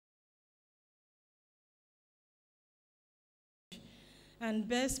and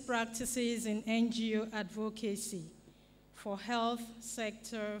best practices in NGO advocacy for health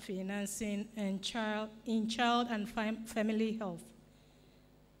sector financing and child and family health.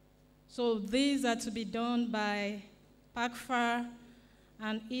 So these are to be done by PACFaH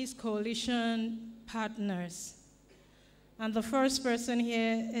and its coalition partners. And the first person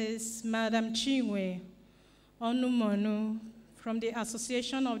here is Madam Chinwe Onumonu from the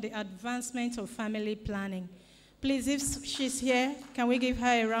Association of the Advancement of Family Planning. Please, if she's here, can we give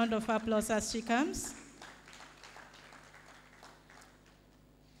her a round of applause as she comes?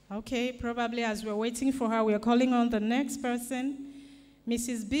 Okay, probably as we're waiting for her, we're calling on the next person,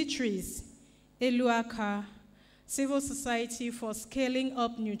 Mrs. Beatrice Eluaka, Civil Society for Scaling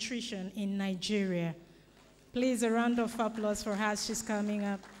Up Nutrition in Nigeria. Please, a round of applause for her as she's coming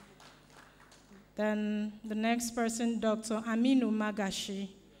up. Then the next person, Dr. Aminu Magashi,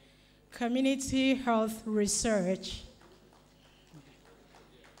 Community Health Research.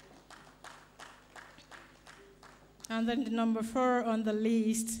 And then the number 4 on the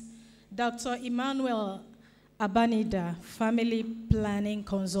list, Dr. Emmanuel Abanida, Family Planning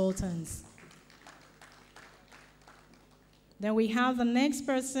Consultants. Then we have the next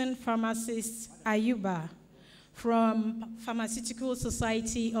person, Pharmacist Ayuba, from Pharmaceutical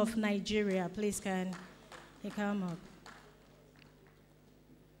Society of Nigeria. Please can you come up.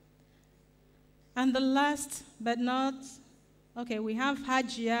 And the last but not, okay, we have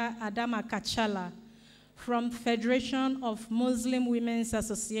Hajia Adama Kachala from Federation of Muslim Women's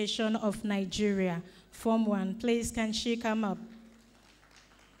Association of Nigeria, Form 1. Please can she come up?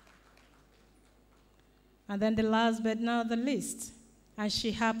 And then the last but not the least, and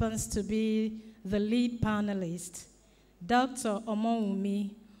she happens to be the lead panelist, Dr.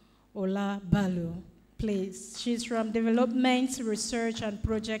 Omonwumi Olabalu. Please, she's from Development Research and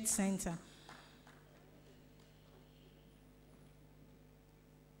Project Center.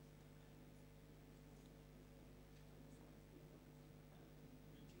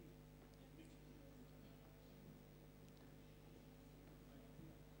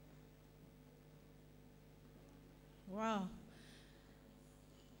 Wow.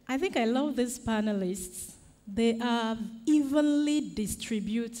 I think I love these panelists. They are evenly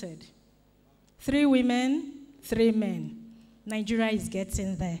distributed. 3 women, 3 men. Nigeria is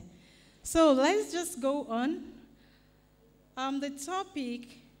getting there. So let's just go on. The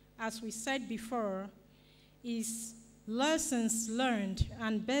topic, as we said before, is lessons learned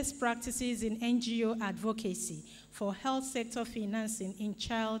and best practices in NGO advocacy for health sector financing in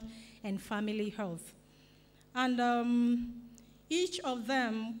child and family health. And each of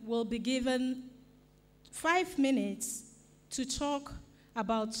them will be given 5 minutes to talk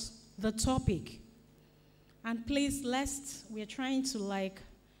about the topic. And please, we're trying to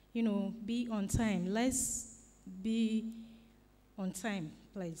be on time. Let's be on time,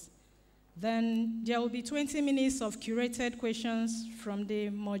 please. Then there will be 20 minutes of curated questions from the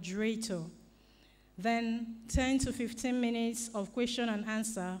moderator. Then 10 to 15 minutes of question and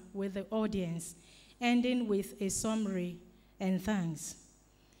answer with the audience, ending with a summary and thanks.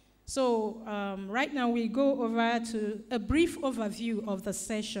 So right now we go over to a brief overview of the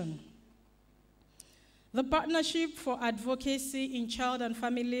session. The Partnership for Advocacy in Child and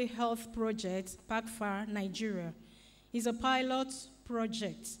Family Health Project, PACFaH, Nigeria, is a pilot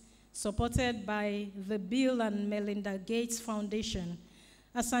project supported by the Bill and Melinda Gates Foundation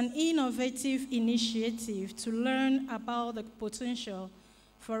as an innovative initiative to learn about the potential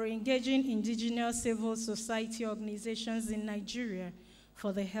for engaging indigenous civil society organizations in Nigeria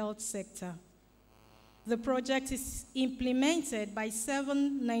for the health sector. The project is implemented by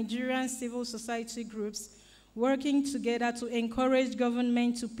 7 Nigerian civil society groups working together to encourage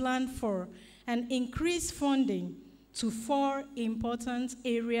government to plan for and increase funding to 4 important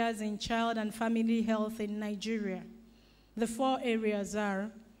areas in child and family health in Nigeria. The 4 areas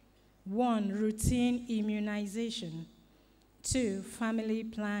are: 1, routine immunization; 2, family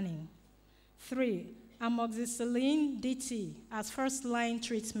planning; 3, amoxicillin DT as first-line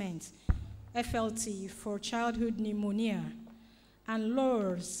treatment, FLT for childhood pneumonia, and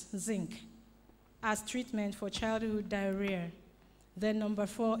Lourdes zinc as treatment for childhood diarrhea. Then number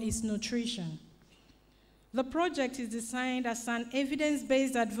 4 is nutrition. The project is designed as an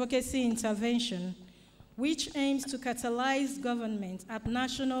evidence-based advocacy intervention which aims to catalyze government at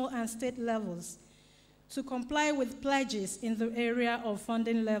national and state levels to comply with pledges in the area of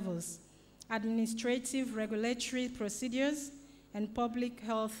funding levels, administrative regulatory procedures, and public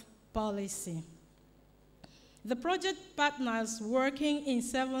health policy. The project partners working in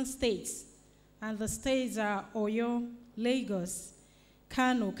 7 states, and the states are Oyo, Lagos,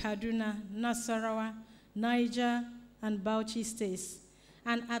 Kano, Kaduna, Nasarawa, Niger, and Bauchi states,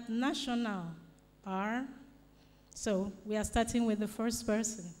 And at national are, so we are starting with the first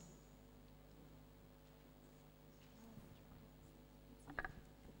person.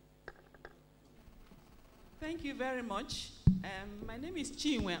 Thank you very much. My name is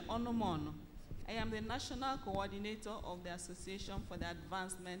Chinwe Onomono. I am the National Coordinator of the Association for the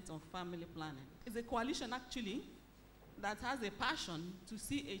Advancement of Family Planning. It's a coalition, actually, that has a passion to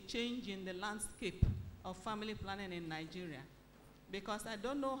see a change in the landscape of family planning in Nigeria. Because I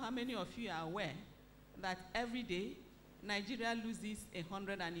don't know how many of you are aware that every day, Nigeria loses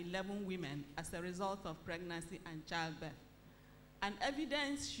 111 women as a result of pregnancy and childbirth. And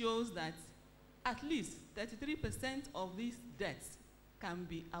evidence shows that at least 33% of these deaths can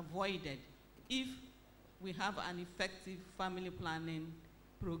be avoided if we have an effective family planning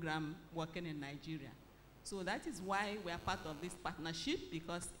program working in Nigeria. So that is why we are part of this partnership,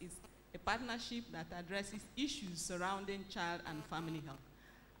 because it's a partnership that addresses issues surrounding child and family health.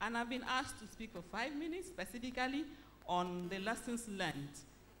 And I've been asked to speak for 5 minutes specifically on the lessons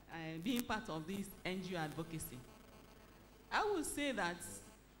learned being part of this NGO advocacy. I would say that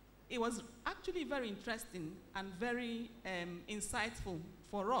it was actually very interesting and very insightful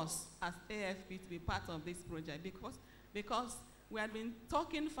for us as AFP to be part of this project, because we had been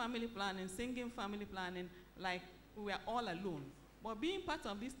talking family planning, singing family planning like we were all alone. But being part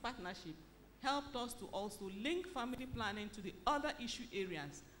of this partnership helped us to also link family planning to the other issue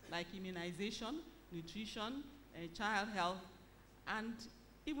areas like immunization, nutrition, child health, and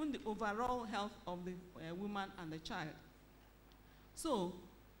even the overall health of the woman and the child. So,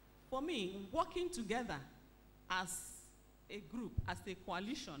 for me, working together as a group, as a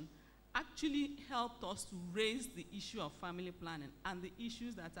coalition, actually helped us to raise the issue of family planning and the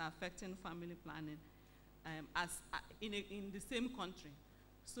issues that are affecting family planning in the same country.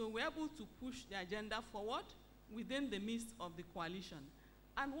 So we're able to push the agenda forward within the midst of the coalition.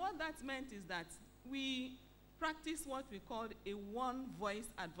 And what that meant is that we practice what we call a one-voice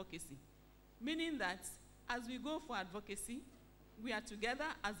advocacy, meaning that as we go for advocacy, we are together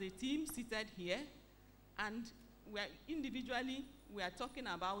as a team seated here, and individually we are talking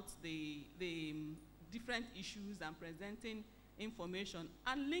about the different issues and presenting information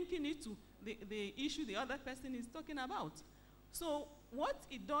and linking it to the issue the other person is talking about. So what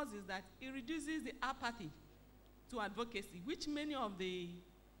it does is that it reduces the apathy to advocacy, which many of the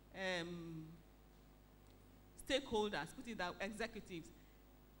stakeholders, put it out, executives,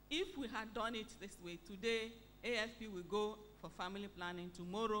 if we had done it this way, today AFP will go for family planning,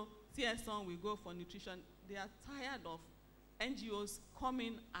 tomorrow CSON will go for nutrition. They are tired of NGOs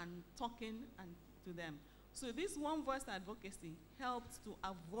coming and talking to them. So this one voice advocacy helps to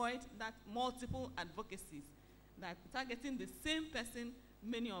avoid that multiple advocacies that targeting the same person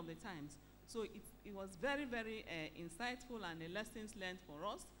many of the times. So it was very, very insightful and a lessons learned for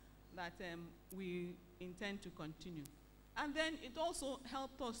us that we intend to continue. And then it also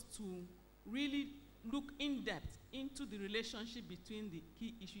helped us to really look in depth into the relationship between the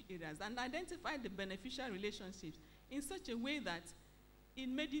key issue areas and identify the beneficial relationships in such a way that it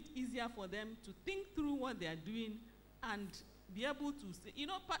made it easier for them to think through what they are doing and be able to say, you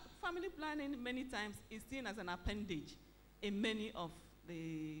know, family planning many times is seen as an appendage in many of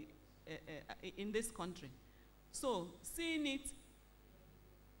the, in this country. So seeing it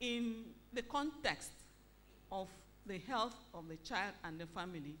in the context of the health of the child and the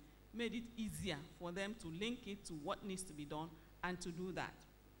family made it easier for them to link it to what needs to be done and to do that.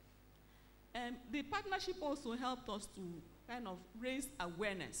 The partnership also helped us to kind of raise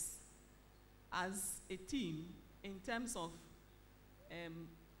awareness as a team in terms of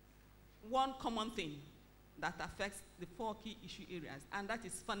one common thing that affects the 4 key issue areas, and that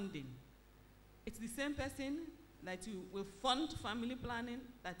is funding. It's the same person that you will fund family planning,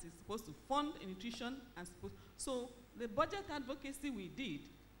 that is supposed to fund nutrition, and so the budget advocacy we did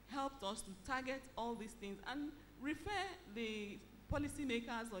helped us to target all these things and refer the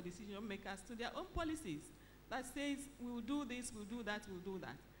policymakers or decision makers to their own policies that says, we'll do this, we'll do that, we'll do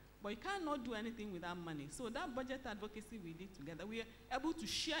that. But you cannot do anything without money. So that budget advocacy we did together, we are able to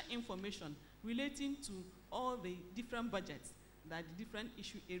share information relating to all the different budgets that the different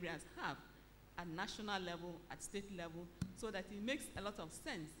issue areas have at national level, at state level, so that it makes a lot of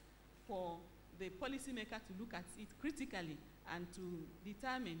sense for the policymaker to look at it critically and to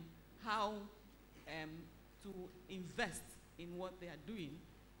determine how to invest in what they are doing.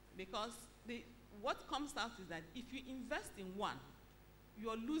 Because what comes out is that if you invest in one,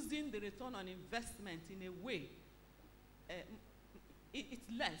 you're losing the return on investment in a way. It's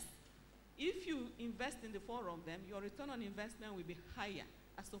less. If you invest in the 4 of them, your return on investment will be higher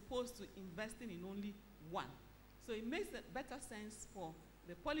as opposed to investing in only one. So it makes a better sense for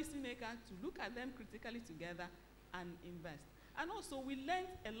the policymaker to look at them critically together and invest. And also, we learned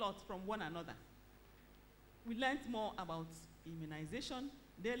a lot from one another. We learned more about immunization,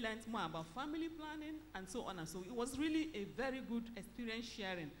 they learned more about family planning, and so on and so on. It was really a very good experience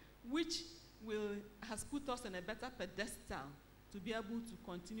sharing, which has put us on a better pedestal to be able to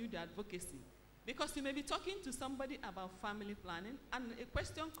continue the advocacy. Because you may be talking to somebody about family planning, and a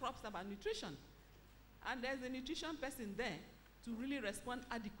question crops about nutrition. And there's a nutrition person there to really respond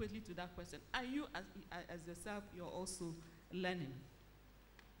adequately to that question. And you, as yourself, you're also learning.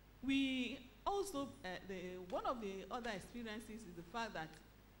 We also, one of the other experiences is the fact that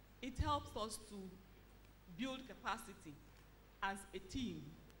it helps us to build capacity as a team.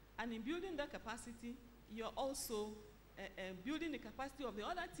 And in building that capacity, you're also building the capacity of the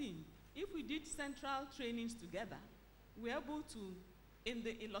other team. If we did central trainings together, we're able to, in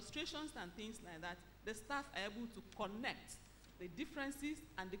the illustrations and things like that, the staff are able to connect the differences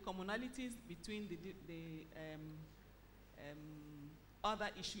and the commonalities between the other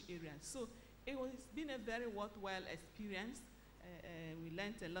issue areas. So it has been a very worthwhile experience. We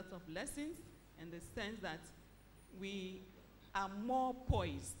learned a lot of lessons in the sense that we are more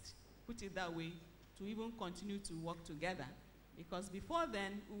poised, put it that way, to even continue to work together. Because before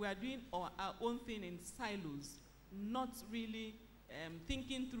then, we were doing our own thing in silos, not really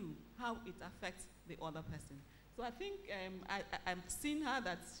thinking through how it affects the other person. So I think I'm seeing her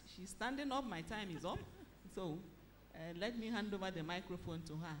that she's standing up. My time is up. So let me hand over the microphone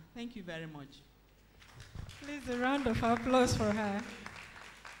to her. Thank you very much. Please, a round of applause for her.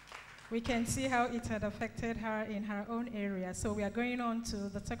 We can see how it had affected her in her own area. So we are going on to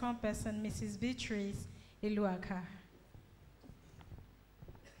the second person, Mrs. Beatrice Iluaka.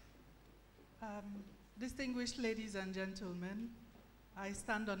 Distinguished ladies and gentlemen, I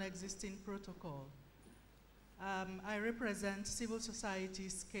stand on existing protocol. I represent civil society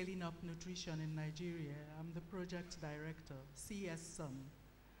scaling up nutrition in Nigeria. I'm the project director, CS-SUN.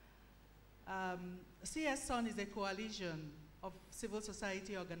 CS-SUN is a coalition of civil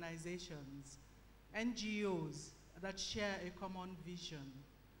society organizations, NGOs that share a common vision.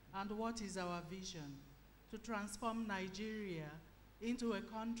 And what is our vision? To transform Nigeria into a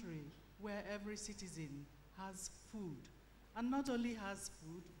country where every citizen has food. And not only has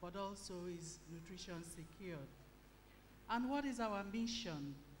food, but also is nutrition secured. And what is our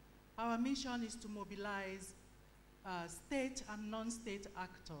mission? Our mission is to mobilize state and non-state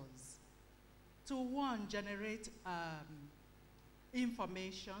actors to, one, generate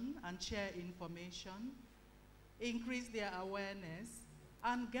information and share information, increase their awareness,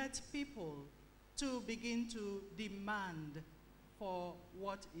 and get people to begin to demand for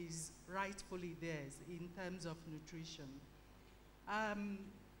what is rightfully theirs in terms of nutrition.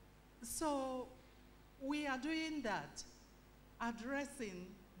 So we are doing that, addressing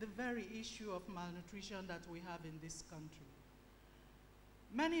the very issue of malnutrition that we have in this country.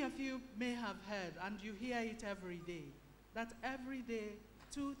 Many of you may have heard, and you hear it every day, that every day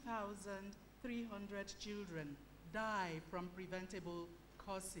 2,300 children die from preventable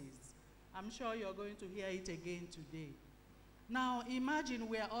causes. I'm sure you're going to hear it again today. Now imagine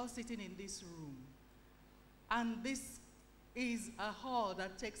we are all sitting in this room, and this is a hall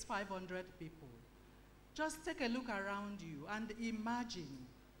that takes 500 people. Just take a look around you and imagine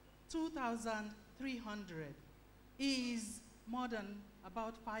 2,300 is more than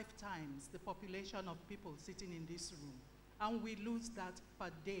about 5 times the population of people sitting in this room. And we lose that per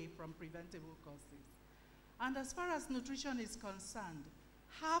day from preventable causes. And as far as nutrition is concerned,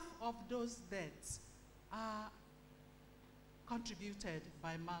 half of those deaths are contributed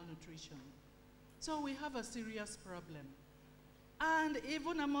by malnutrition. So we have a serious problem. And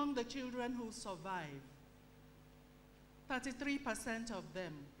even among the children who survive, 33% of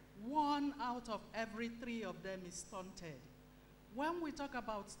them, 1 out of every 3 of them is stunted. When we talk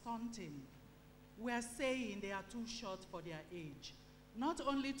about stunting, we are saying they are too short for their age. Not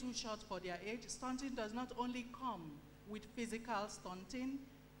only too short for their age, stunting does not only come with physical stunting,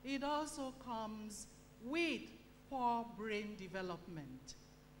 it also comes with poor brain development.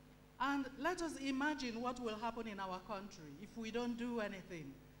 And let us imagine what will happen in our country if we don't do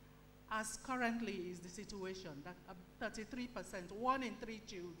anything, as currently is the situation, that 33%, 1 in 3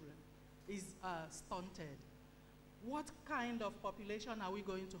 children is stunted. What kind of population are we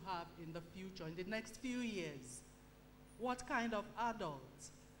going to have in the future, in the next few years? What kind of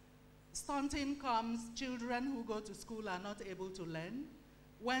adults? Stunting comes, children who go to school are not able to learn.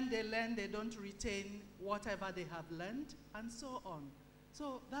 When they learn, they don't retain whatever they have learned, and so on.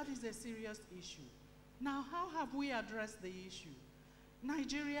 So that is a serious issue. Now, how have we addressed the issue?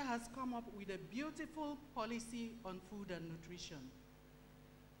 Nigeria has come up with a beautiful policy on food and nutrition.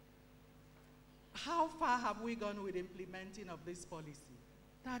 how far have we gone with implementing of this policy?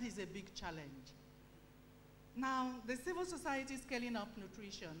 That is a big challenge. Now, the civil society scaling up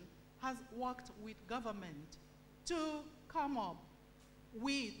nutrition has worked with government to come up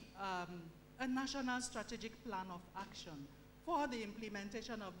with a national strategic plan of action for the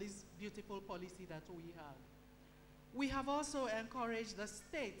implementation of this beautiful policy that we have. We have also encouraged the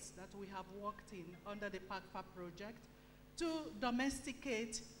states that we have worked in under the PACFaH project to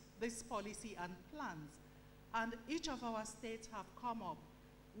domesticate this policy and plans. And each of our states have come up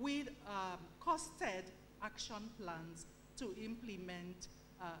with costed action plans to implement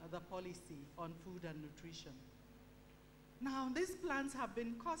the policy on food and nutrition. Now, these plans have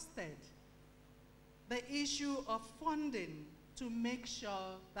been costed. The issue of funding to make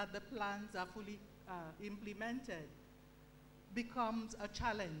sure that the plans are fully implemented becomes a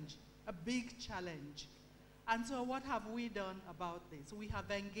challenge, a big challenge. And so what have we done about this? We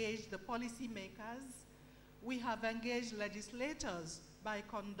have engaged the policymakers, we have engaged legislators by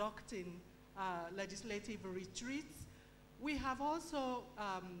conducting legislative retreats. We have also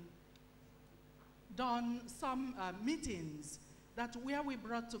done some meetings where we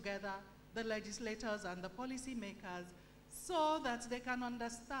brought together the legislators and the policymakers so that they can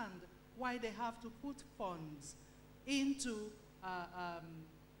understand why they have to put funds into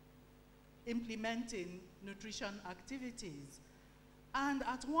implementing nutrition activities. And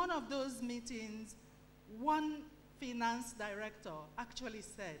at one of those meetings, one finance director actually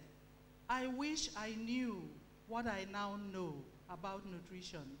said, "I wish I knew what I now know about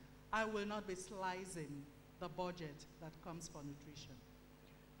nutrition. I will not be slicing the budget that comes for nutrition."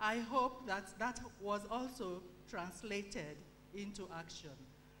 I hope that that was also translated into action,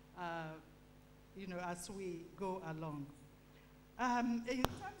 you know, as we go along. In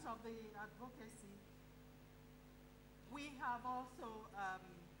terms of the advocacy, we have also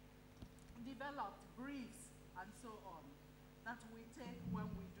developed briefs and so on that we take when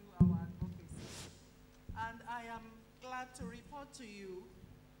we do our advocacy. And I am glad to report to you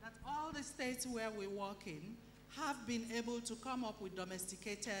that all the states where we work in have been able to come up with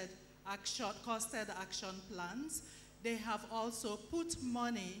domesticated costed action plans. They have also put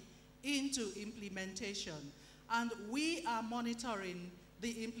money into implementation. And we are monitoring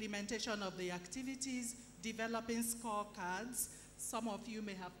the implementation of the activities, developing scorecards. Some of you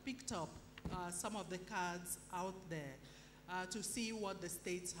may have picked up some of the cards out there to see what the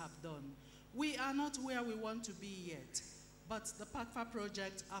states have done. We are not where we want to be yet, but the PACFaH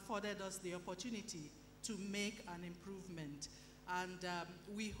project afforded us the opportunity to make an improvement. And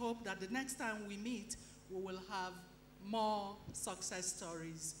we hope that the next time we meet, we will have more success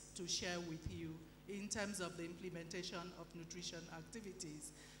stories to share with you in terms of the implementation of nutrition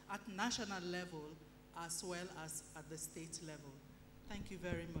activities at national level as well as at the state level. Thank you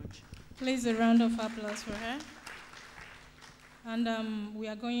very much. Please, a round of applause for her. And we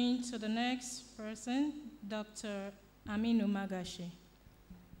are going to the next person, Dr. Aminu Magashi.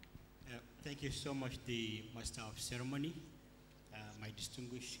 Thank you so much, the Master of Ceremony, my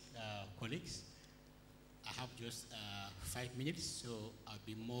distinguished colleagues. I have just 5 minutes, so I'll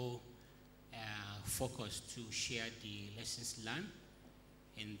be more focused to share the lessons learned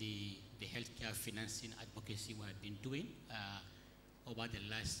in the healthcare financing advocacy we have been doing over the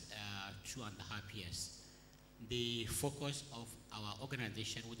last 2.5 years. The focus of our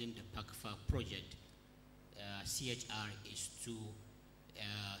organization within the PACFaH project, CHR, is to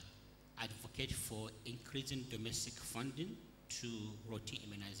advocate for increasing domestic funding to routine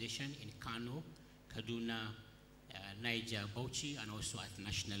immunization in Kano, Kaduna, Niger, Bauchi, and also at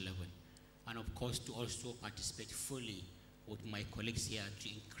national level. And of course, to also participate fully with my colleagues here to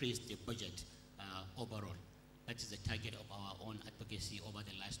increase the budget overall. That is the target of our own advocacy over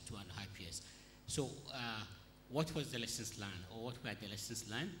the last 2.5 years. So what was the lessons learned, or what were the lessons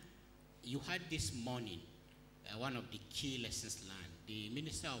learned? You had this morning one of the key lessons learned. The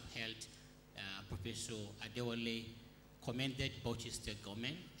Minister of Health, Professor Adewale, commended Bauchi State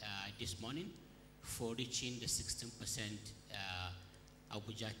Government this morning for reaching the 16%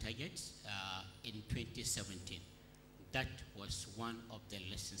 Abuja target in 2017. That was one of the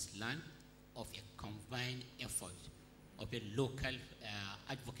lessons learned of a combined effort of a local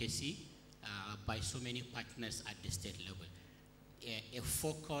advocacy by so many partners at the state level. A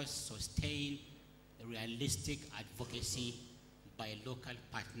focused, sustained, realistic advocacy by local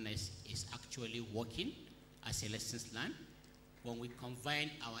partners is actually working as a lessons learned. When we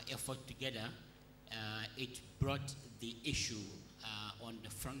combine our effort together, it brought the issue on the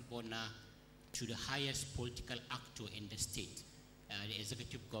front burner to the highest political actor in the state, the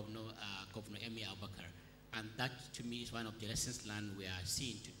Executive Governor, Governor Emir Abubakar. And that, to me, is one of the lessons learned we are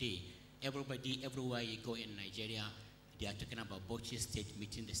seeing today, Everybody, everywhere you go in Nigeria, they are talking about Bauchi State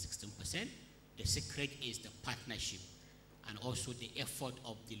meeting the 16%. The secret is the partnership and also the effort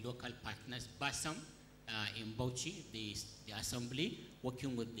of the local partners. BASAM in Bauchi, the assembly,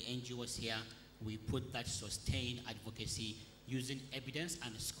 working with the NGOs here, we put that sustained advocacy using evidence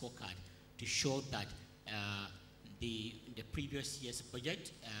and a scorecard to show that the previous year's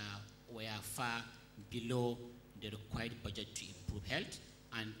budget were far below the required budget to improve health,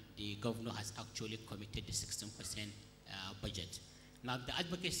 and the governor has actually committed the 16% budget. Now, the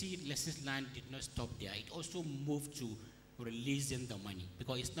advocacy lessons learned did not stop there. It also moved to releasing the money,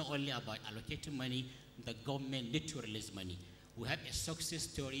 because it's not only about allocating money, the government need to release money. We have a success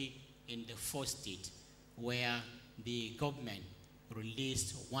story in the 4th state where the government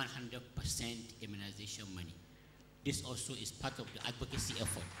released 100% immunization money. This also is part of the advocacy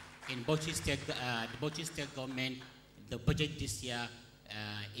effort. In Bauchi State, the Bauchi State government, the budget this year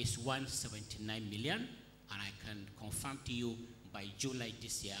is 179 million, and I can confirm to you by July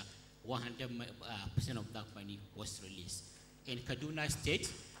this year, 100% of that money was released. In Kaduna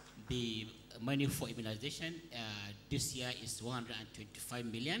State, the money for immunization this year is 125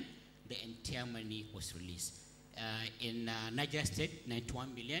 million. The entire money was released. In Niger State,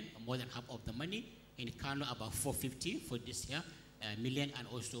 91 million, more than half of the money. In Kano, about 450 for this year, million, and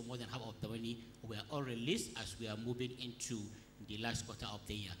also more than half of the money were all released as we are moving into the last quarter of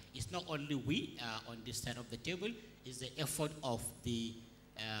the year. It's not only we on this side of the table, it's the effort of the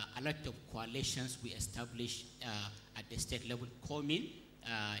a lot of coalitions we established at the state level, COMIN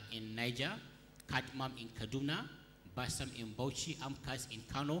in Niger, CADMAM in Kaduna, BASAM in Bauchi, AMCAS in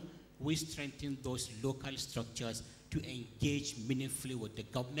Kano. We strengthen those local structures to engage meaningfully with the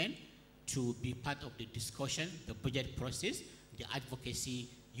government, to be part of the discussion, the budget process, the advocacy,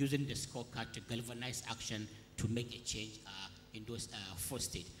 using the scorecard to galvanize action to make a change in those 4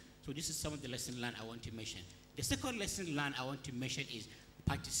 states. So this is some of the lessons learned I want to mention. The second lesson learned I want to mention is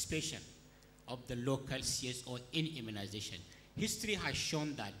participation of the local CSO in immunization. History has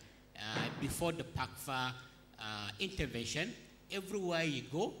shown that before the PACFaH intervention, everywhere you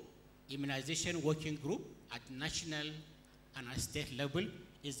go, immunization working group at national and at state level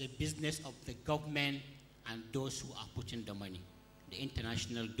is the business of the government and those who are putting the money, the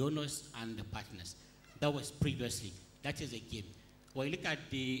international donors and the partners. That was previously. That is a game. When you look at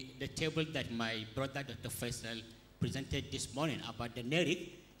the table that my brother, Dr. Faisal, presented this morning about the NERIC,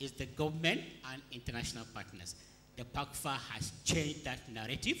 is the government and international partners. The PACFaH has changed that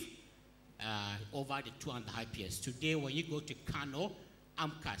narrative over the 2.5 years. Today, when you go to Kano,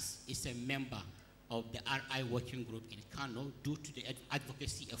 AMCAS is a member of the RI working group in Kano due to the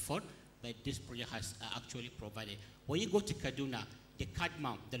advocacy effort that this project has actually provided. When you go to Kaduna, the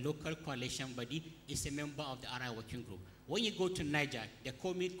CADMAM, the local coalition body, is a member of the RI working group. When you go to Niger, the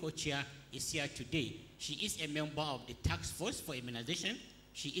COMIN co-chair is here today. She is a member of the task force for immunization.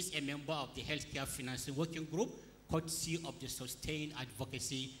 She is a member of the healthcare financing working group, courtesy of the sustained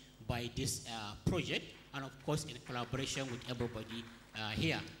advocacy by this project, and of course in collaboration with everybody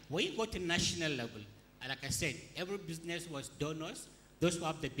here. When you go to national level, like I said, every business was donors, those who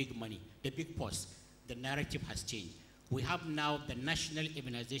have the big money, the big purse. The narrative has changed. We have now the National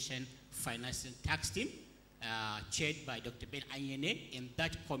Immunization Financing Tax Team, chaired by Dr. Ben Anyene. In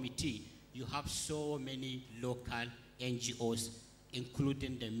that committee, you have so many local NGOs,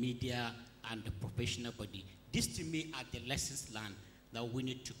 including the media and the professional body. This to me are the lessons learned that we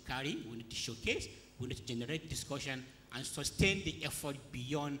need to carry, we need to showcase, we need to generate discussion and sustain the effort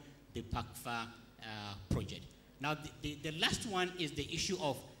beyond the PACFaH project. Now, the last one is the issue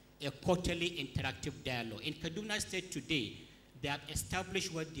of a quarterly interactive dialogue. In Kaduna State today, they have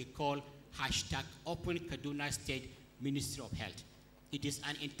established what they call #Open Kaduna State Ministry of Health. It is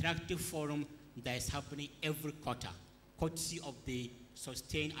an interactive forum that is happening every quarter, courtesy of the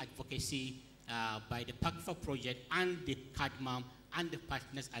sustained advocacy by the PACFaH project and the CADMAM and the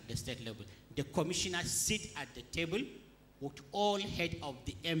partners at the state level. The commissioners sit at the table with all head of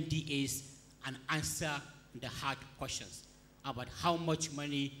the MDAs and answer the hard questions about how much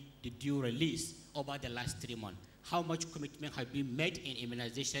money did you release over the last 3 months, how much commitment has been made in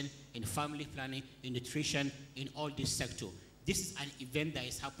immunization, in family planning, in nutrition, in all this sector. This is an event that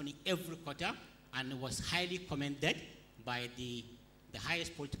is happening every quarter and was highly commended by the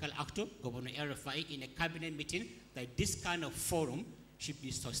highest political actor, Governor El-Rufai, in a cabinet meeting, that this kind of forum should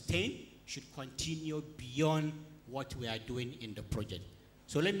be sustained, should continue beyond what we are doing in the project.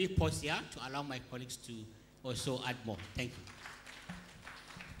 So let me pause here to allow my colleagues to also add more. Thank you.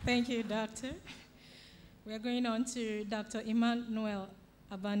 Thank you, Doctor. We are going on to Dr. Emmanuel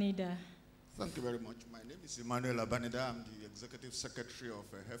Abanida. Thank you very much. My name is Emmanuel Abanida. I'm the Executive Secretary of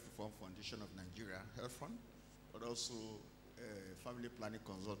Health Reform Foundation of Nigeria, Health Fund, but also a family planning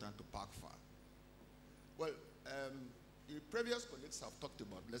consultant to PACFaH. Well, the previous colleagues have talked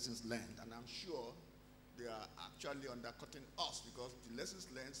about lessons learned, and I'm sure they are actually undercutting us because the lessons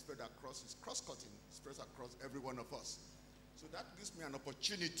learned spread across, is cross-cutting, spreads across every one of us. So that gives me an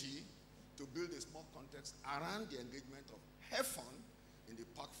opportunity to build a small context around the engagement of HEFON in the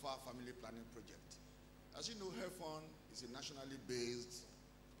PACFaH family planning project. As you know, HEFON is a nationally based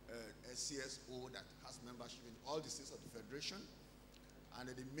CSO that has membership in all the states of the Federation, and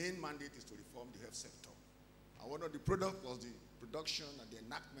the main mandate is to reform the health sector. And one of the products was the production and the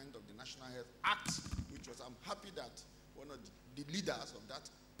enactment of the National Health Act, which was, I'm happy that one of the leaders of that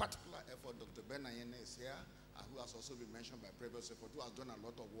particular effort, Dr. Ben Ayene, is here, who has also been mentioned by previous effort, who has done a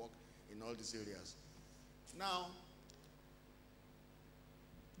lot of work in all these areas. Now,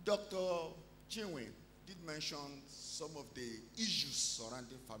 Dr. Chinwe did mention some of the issues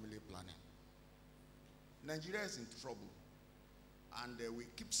surrounding family planning. Nigeria is in trouble, and we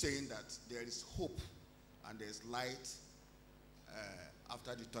keep saying that there is hope and there's light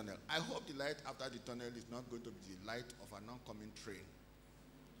after the tunnel. I hope the light after the tunnel is not going to be the light of an oncoming train.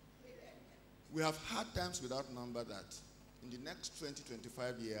 We have had times without number that in the next 20,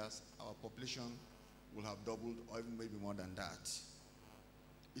 25 years, our population will have doubled or even maybe more than that.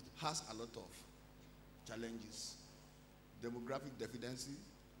 It has a lot of challenges. Demographic deficiency,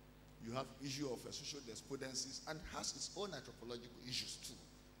 you have issue of social despondencies, and has its own anthropological issues too,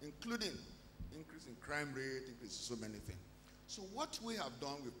 including increase in crime rate, increase in so many things. So what we have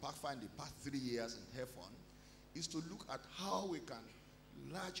done with PACFaH in the past 3 years in HEFON is to look at how we can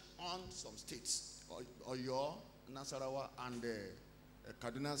latch on some states, Oyo, Nasarawa, and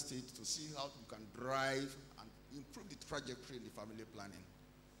Kaduna State, to see how we can drive and improve the trajectory in the family planning.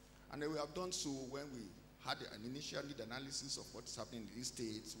 And we have done so when we had an initial lead analysis of what's happening in these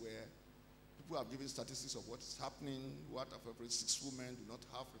states, where people have given statistics of what's happening, what of every 6 women do not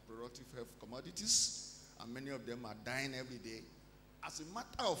have reproductive health commodities, and many of them are dying every day. As a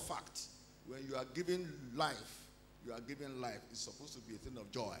matter of fact, when you are giving life, it's supposed to be a thing of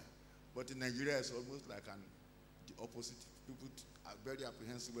joy. But in Nigeria, it's almost like the opposite. People are very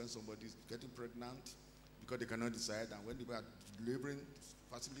apprehensive when somebody is getting pregnant because they cannot decide, and when they are delivering,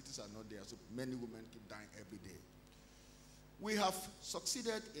 facilities are not there, so many women keep dying every day. We have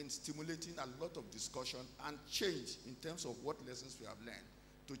succeeded in stimulating a lot of discussion and change in terms of what lessons we have learned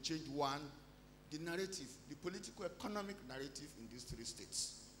to change, one, the narrative, the political economic narrative in these 3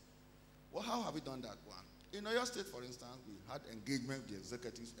 states. Well, how have we done that one? In Oyo State, for instance, we had engagement with the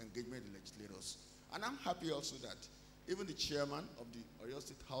executives, engagement with the legislators. And I'm happy also that even the chairman of the Oyo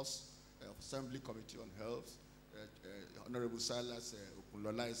State House of Assembly Committee on Health, Honorable Silas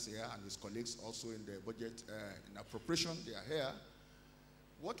Okunlola, is here, and his colleagues also in the budget, in appropriation, they are here.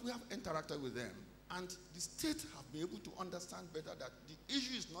 What we have interacted with them, and the state have been able to understand better that the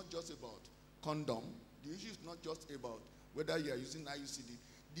issue is not just about condom, the issue is not just about whether you are using IUCD,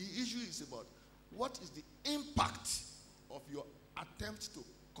 the issue is about what is the impact of your attempt to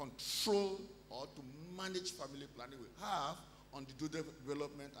control or to manage family planning will have on the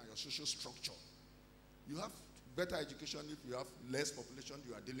development and your social structure. You have better education if you have less population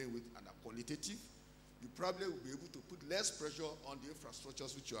you are dealing with and are qualitative. You probably will be able to put less pressure on the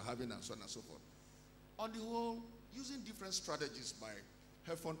infrastructures which you are having, and so on and so forth. On the whole, using different strategies by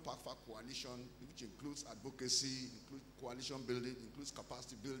HEFON PACFaH coalition, which includes advocacy, includes coalition building, includes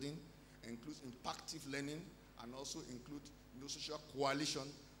capacity building, includes impactive learning, and also include social coalition,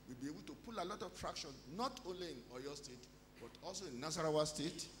 we'll be able to pull a lot of traction, not only in Oyo State, but also in Nasarawa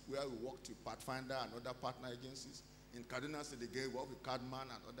State, where we worked with Pathfinder and other partner agencies. In Kaduna State, again, we work with Cadman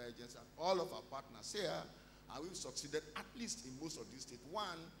and other agencies, and all of our partners here, and we've succeeded, at least in most of these states,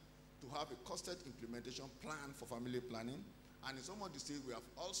 one, to have a costed implementation plan for family planning, and in some of the states, we have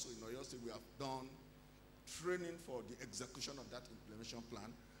also, in Oyo State, we have done training for the execution of that implementation plan,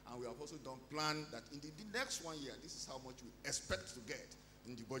 and we have also done plan that in the next 1 year, this is how much we expect to get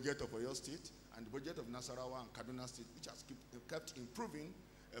in the budget of Oyo State and the budget of Nasarawa and Kaduna State, which has kept improving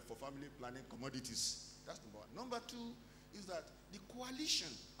for family planning commodities. That's number one. Number 2 is that the coalition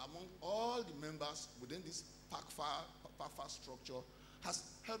among all the members within this PACFaH structure has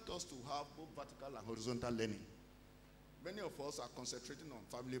helped us to have both vertical and horizontal learning. Many of us are concentrating on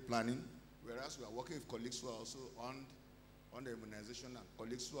family planning, whereas we are working with colleagues who are also on the immunization and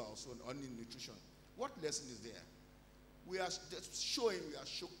colleagues who are also on nutrition. What lesson is there? We are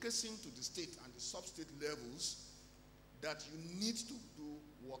showcasing to the state and the sub-state levels that you need to do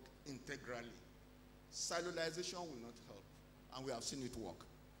work integrally. Siloization will not help, and we have seen it work.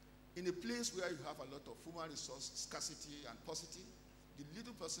 In a place where you have a lot of human resource scarcity and paucity, the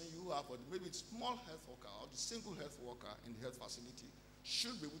little person you have, or maybe the small health worker or the single health worker in the health facility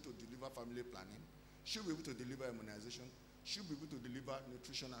should be able to deliver family planning, should be able to deliver immunization, should be able to deliver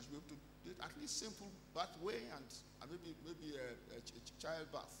nutrition, and should be able to do at least simple bathway and maybe a child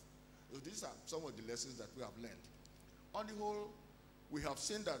bath. So these are some of the lessons that we have learned. On the whole, we have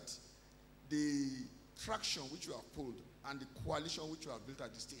seen that the traction which we have pulled and the coalition which we have built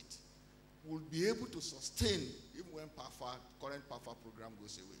at the state will be able to sustain even when PACFaH, current PACFaH program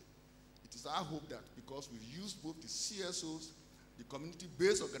goes away. It is our hope that because we've used both the CSOs, the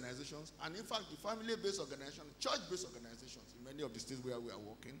community-based organizations, and in fact the family-based organizations, church-based organizations in many of the states where we are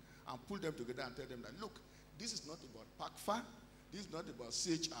working, and pull them together and tell them that, look, this is not about PACFaH, this is not about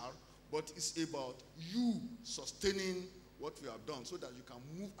CHR, but it's about you sustaining what we have done so that you can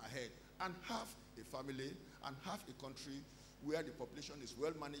move ahead and have a family and have a country where the population is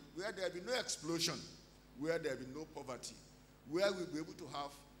well managed, where there will be no explosion, where there will be no poverty, where we'll be able to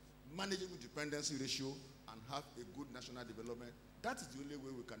have manageable dependency ratio and have a good national development. That is the only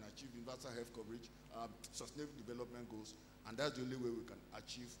way we can achieve universal health coverage, sustainable development goals, and that's the only way we can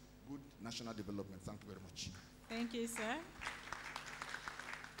achieve good national development. Thank you very much. Thank you, sir.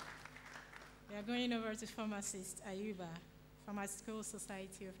 We are going over to pharmacist Ayuba, Pharmaceutical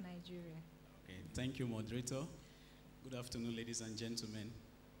Society of Nigeria. Okay, thank you, moderator. Good afternoon, ladies and gentlemen.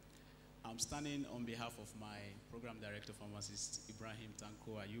 I'm standing on behalf of my program director, pharmacist Ibrahim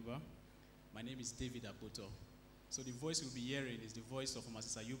Tanko Ayuba. My name is David Apoto. So the voice you'll be hearing is the voice of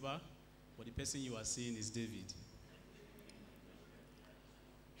pharmacist Ayuba, but the person you are seeing is David.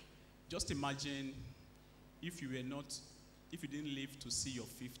 Just imagine if you didn't live to see your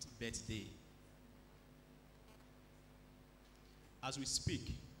 5th birthday. As we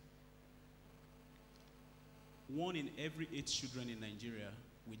speak, 1 in every 8 children in Nigeria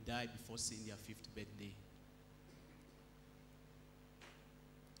will die before seeing their 5th birthday.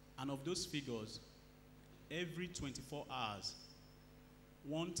 And of those figures, every 24 hours,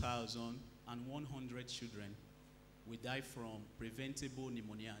 1,100 children will die from preventable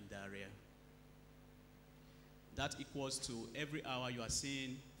pneumonia and diarrhea. That equals to every hour you are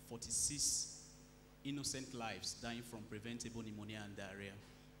seeing 46 innocent lives dying from preventable pneumonia and diarrhea.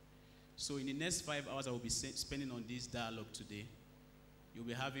 So in the next 5 hours I will be spending on this dialogue today, you'll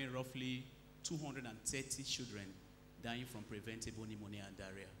be having roughly 230 children dying from preventable pneumonia and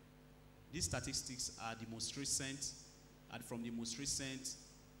diarrhea. These statistics are from the most recent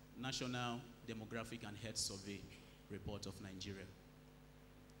National Demographic and Health Survey report of Nigeria.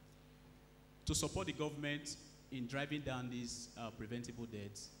 To support the government in driving down these preventable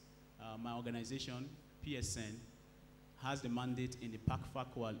deaths, my organization, PSN, has the mandate in the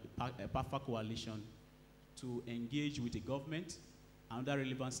PACFaH coalition to engage with the government and other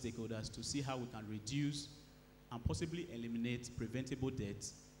relevant stakeholders to see how we can reduce and possibly eliminate preventable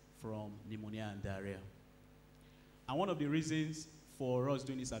deaths from pneumonia and diarrhea. And one of the reasons for us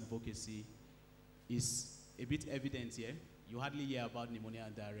doing this advocacy is a bit evident here. You hardly hear about pneumonia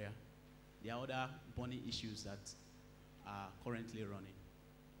and diarrhea. There are other burning issues that are currently running.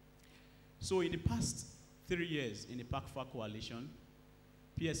 So in the past 3 years in the PACFaH coalition,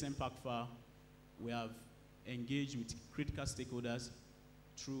 PSN PACFaH, we have engaged with critical stakeholders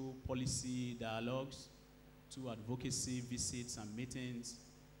through policy dialogues, through advocacy visits and meetings,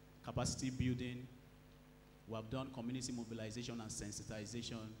 capacity building. We have done community mobilization and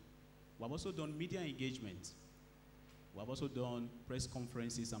sensitization. We have also done media engagement. We have also done press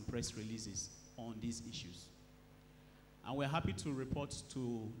conferences and press releases on these issues. And we're happy to report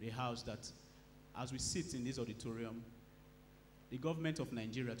to the House that as we sit in this auditorium, the government of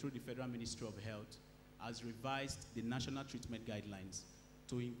Nigeria, through the Federal Ministry of Health, has revised the national treatment guidelines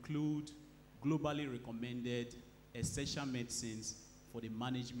to include globally recommended essential medicines for the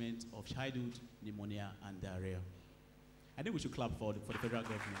management of childhood pneumonia and diarrhea. I think we should clap for the federal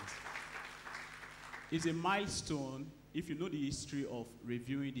government. It's a milestone. If you know the history of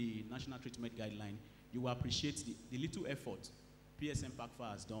reviewing the national treatment guideline, you will appreciate the little effort PSN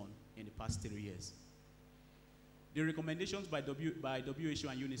PACFaH has done in the past 3 years. The recommendations by WHO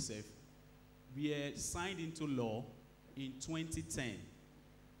and UNICEF were signed into law in 2010.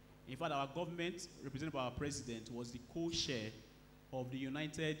 In fact, our government, represented by our president, was the co-chair of the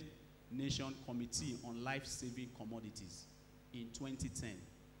United Nations Committee on Life-Saving Commodities in 2010.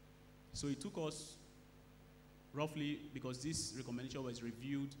 So it took us roughly, because this recommendation was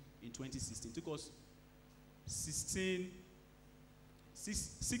reviewed in 2016, it took us 6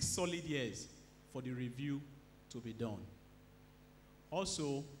 solid years for the review to be done.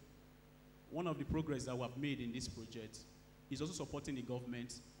 Also, one of the progress that we have made in this project is also supporting the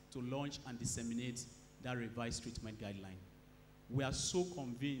government to launch and disseminate that revised treatment guideline. We are so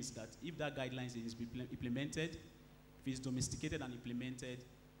convinced that if that guideline is implemented, if it's domesticated and implemented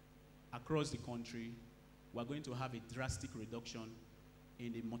across the country, we're going to have a drastic reduction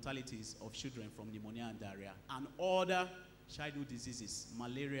in the mortalities of children from pneumonia and diarrhea and other childhood diseases,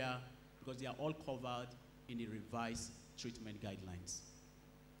 malaria, because they are all covered in the revised treatment guidelines.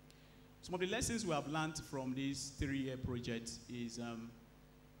 Some of the lessons we have learned from this 3-year project is,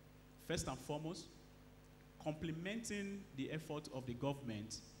 first and foremost, complementing the effort of the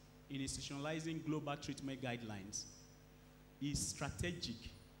government in institutionalizing global treatment guidelines is strategic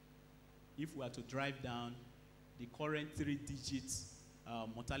if we are to drive down the current 3-digit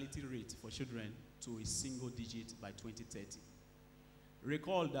mortality rate for children to a single digit by 2030.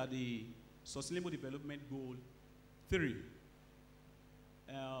 Recall that the Sustainable Development Goal 3,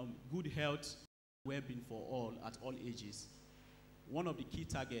 good health, well-being for all at all ages. One of the key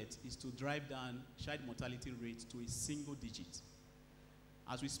targets is to drive down child mortality rate to a single digit.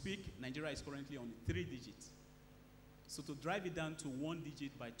 As we speak, Nigeria is currently on 3 digits. So to drive it down to 1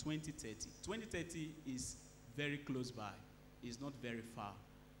 digit by 2030, 2030 is very close by, it's not very far.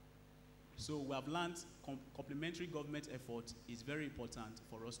 So we have learned complementary government effort is very important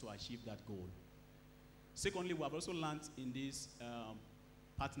for us to achieve that goal. Secondly, we have also learned in this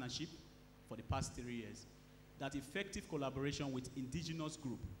partnership for the past 3 years that effective collaboration with indigenous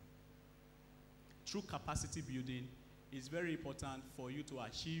groups through capacity building is very important for you to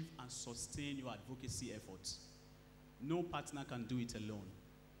achieve and sustain your advocacy efforts. No partner can do it alone.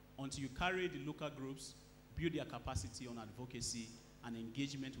 Until you carry the local groups, build their capacity on advocacy and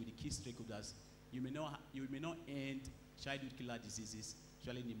engagement with the key stakeholders, you may not end childhood killer diseases,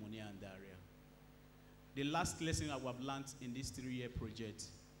 especially pneumonia and diarrhea. The last lesson that we have learned in this 3-year project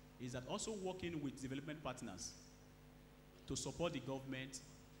is that also working with development partners to support the government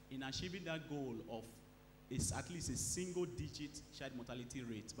in achieving that goal of at least a single-digit child mortality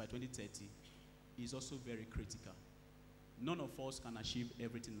rate by 2030 is also very critical. None of us can achieve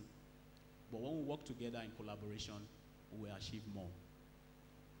everything, but when we work together in collaboration, we will achieve more.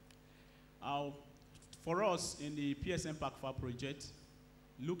 For us in the PACFaH project,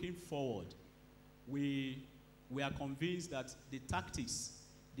 looking forward, we are convinced that the tactics,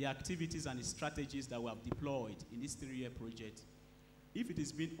 the activities and the strategies that we have deployed in this 3-year project, if it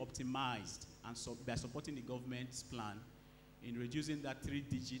is being optimized and by supporting the government's plan in reducing that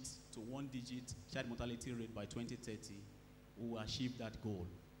 3-digit to 1-digit child mortality rate by 2030, we will achieve that goal.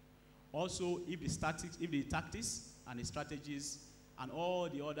 Also, if the tactics and the strategies and all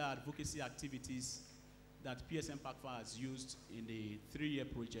the other advocacy activities that PACFaH has used in the 3-year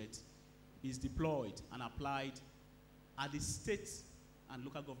project is deployed and applied at the state and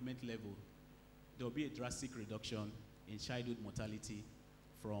local government level, there will be a drastic reduction in childhood mortality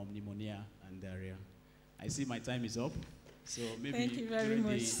from pneumonia and diarrhea. I see my time is up, so maybe during the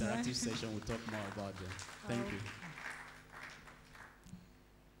interactive session we'll talk more about them. Thank you.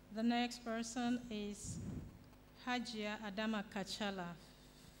 The next person is Hajia Adama Kachala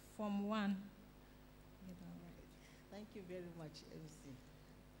from 1. Thank you very much, MC.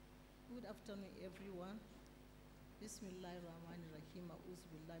 Good afternoon, everyone. Bismillahirrahmanirrahim.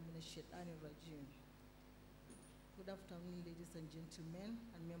 A'udzubillahi minash shaitanir rajim. Good afternoon, ladies and gentlemen,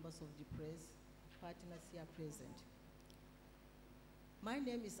 and members of the press, partners here present. My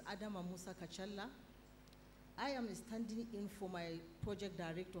name is Adama Musa Kachala. I am standing in for my project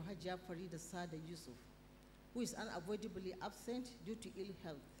director, Hajia Farida Sada Yusuf, who is unavoidably absent due to ill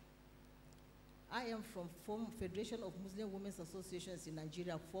health. I am from Federation of Muslim Women's Associations in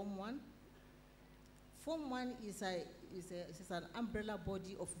Nigeria, Form 1. Form 1 is an umbrella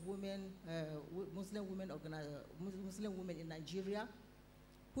body of women, Muslim women in Nigeria,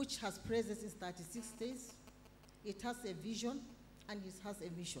 which has presence in 36 states. It has a vision and it has a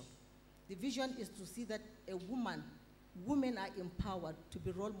mission. The vision is to see that women are empowered to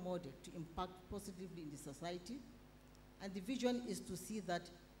be role model, to impact positively in the society. And the vision is to see that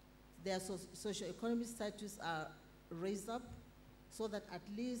their socio-economic status are raised up so that at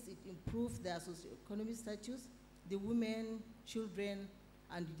least it improves their socio-economic status, the women, children,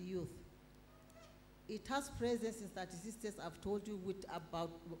 and the youth. It has presence in 36 states, I've told you, with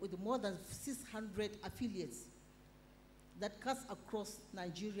more than 600 affiliates that cuts across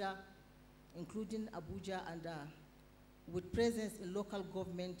Nigeria, including Abuja, and with presence in local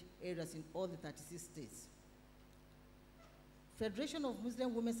government areas in all the 36 states. Federation of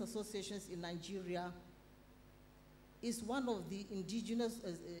Muslim Women's Associations in Nigeria is one of the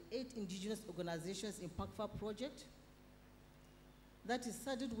 8 indigenous organizations in PACFaH project that is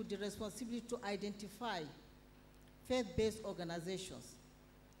saddled with the responsibility to identify faith-based organizations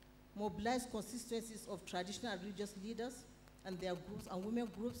mobilized constituencies of traditional and religious leaders and their groups and women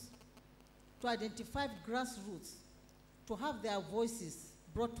groups to identify grassroots, to have their voices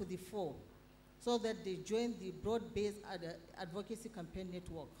brought to the fore so that they join the broad-based advocacy campaign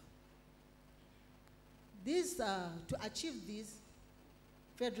network. To achieve this,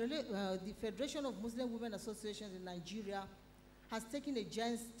 the Federation of Muslim Women Associations in Nigeria has taken a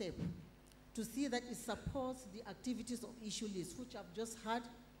giant step to see that it supports the activities of issue lists, which I've just heard.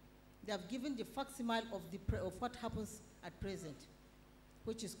 They have given the facsimile of what happens at present,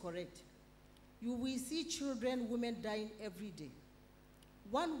 which is correct. You will see children, women dying every day.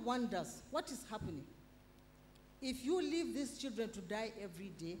 One wonders what is happening. If you leave these children to die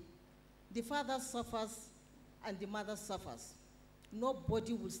every day, the father suffers and the mother suffers.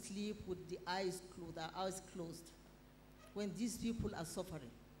 Nobody will sleep with their eyes closed when these people are suffering.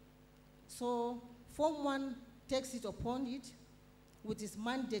 So Form 1 takes it upon it with its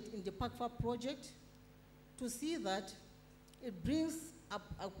mandate in the PACFaH project to see that it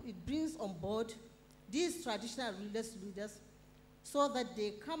brings on board these traditional religious leaders so that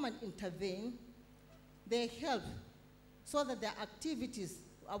they come and intervene, they help, so that their activities,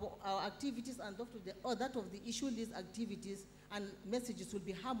 our activities and that of the issue list activities and messages will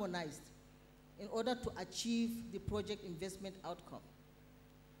be harmonized in order to achieve the project investment outcome.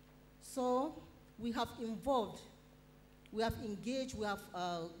 So we have involved, we have engaged, we have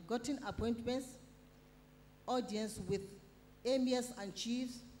gotten appointments, audience with emirs and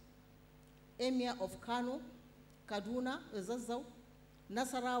chiefs, Emir of Kano, Kaduna, Zazzau,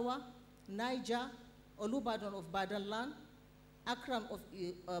 Nasarawa, Niger, Olubadan of Badanland, Akram of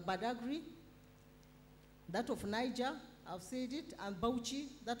Badagry, that of Niger, I've said it, and Bauchi,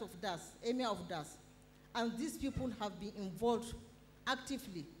 that of Das, Emir of Das. And these people have been involved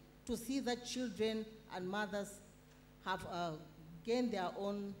actively to see that children and mothers have gained their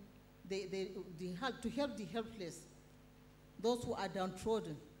own, to help the helpless, those who are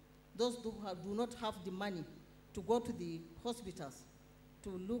downtrodden, those who do not have the money to go to the hospitals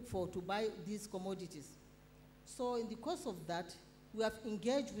to buy these commodities. So in the course of that, we have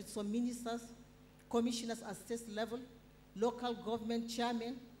engaged with some ministers, commissioners at state level, local government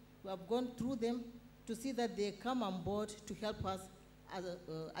chairmen. We have gone through them to see that they come on board to help us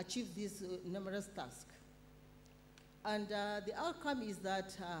achieve this numerous task. And the outcome is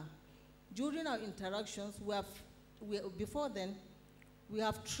that during our interactions, before then, we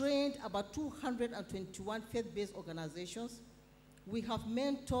have trained about 221 faith-based organizations. We have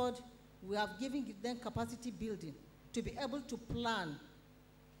mentored, we have given them capacity building to be able to plan,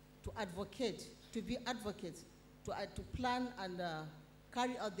 to advocate, to be advocates, to plan and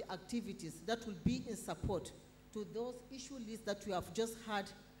carry out the activities that will be in support to those issue lists that we have just heard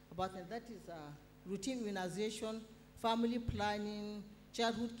about, and that is routine immunization, family planning,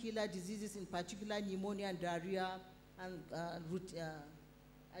 childhood killer diseases, in particular pneumonia and diarrhea,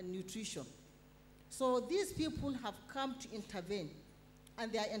 and nutrition. So these people have come to intervene,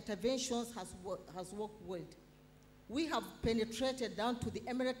 and their interventions has worked well. We have penetrated down to the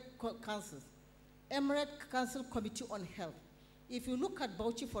Emirate Councils, Emirate Council Committee on Health. If you look at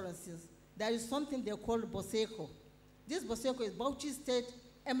Bauchi, for instance, there is something they call BOSECO. This BOSECO is Bauchi State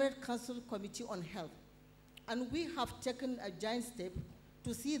Emirate Council Committee on Health. And we have taken a giant step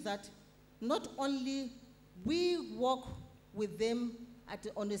to see that not only we work with them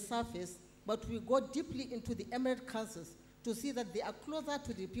on the surface, but we go deeply into the Emirate Councils to see that they are closer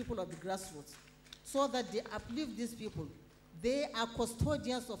to the people of the grassroots, so that they uplift these people. They are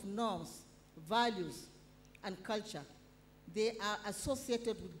custodians of norms, values, and culture. They are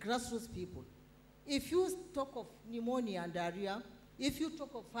associated with grassroots people. If you talk of pneumonia and diarrhea, if you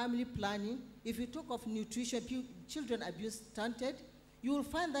talk of family planning, if you talk of nutrition, children abuse stunted, you will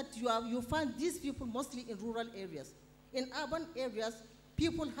find that you find these people mostly in rural areas. In urban areas,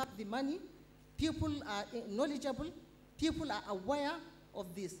 people have the money, people are knowledgeable, people are aware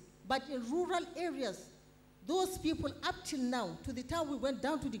of this. But in rural areas, those people up till now, to the time we went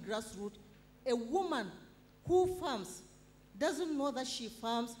down to the grassroots, a woman who farms doesn't know that she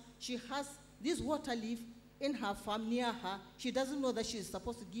farms. She has this water leaf in her farm near her. She doesn't know that she is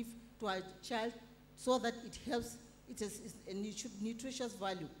supposed to give to her child so that it helps, it is a nutritious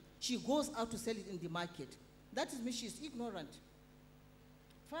value. She goes out to sell it in the market. That means she is ignorant.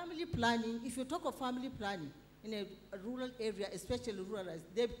 Family planning, if you talk of family planning in a rural area, especially rural areas,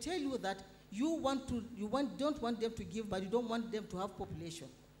 they tell you that you don't want them to give, but you don't want them to have population.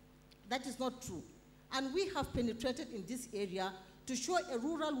 That is not true. And we have penetrated in this area to show a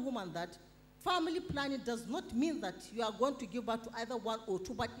rural woman that family planning does not mean that you are going to give birth to either one or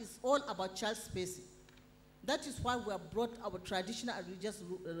two, but it's all about child spacing. That is why we have brought our traditional and religious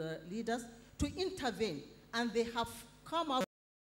leaders to intervene, and they have come out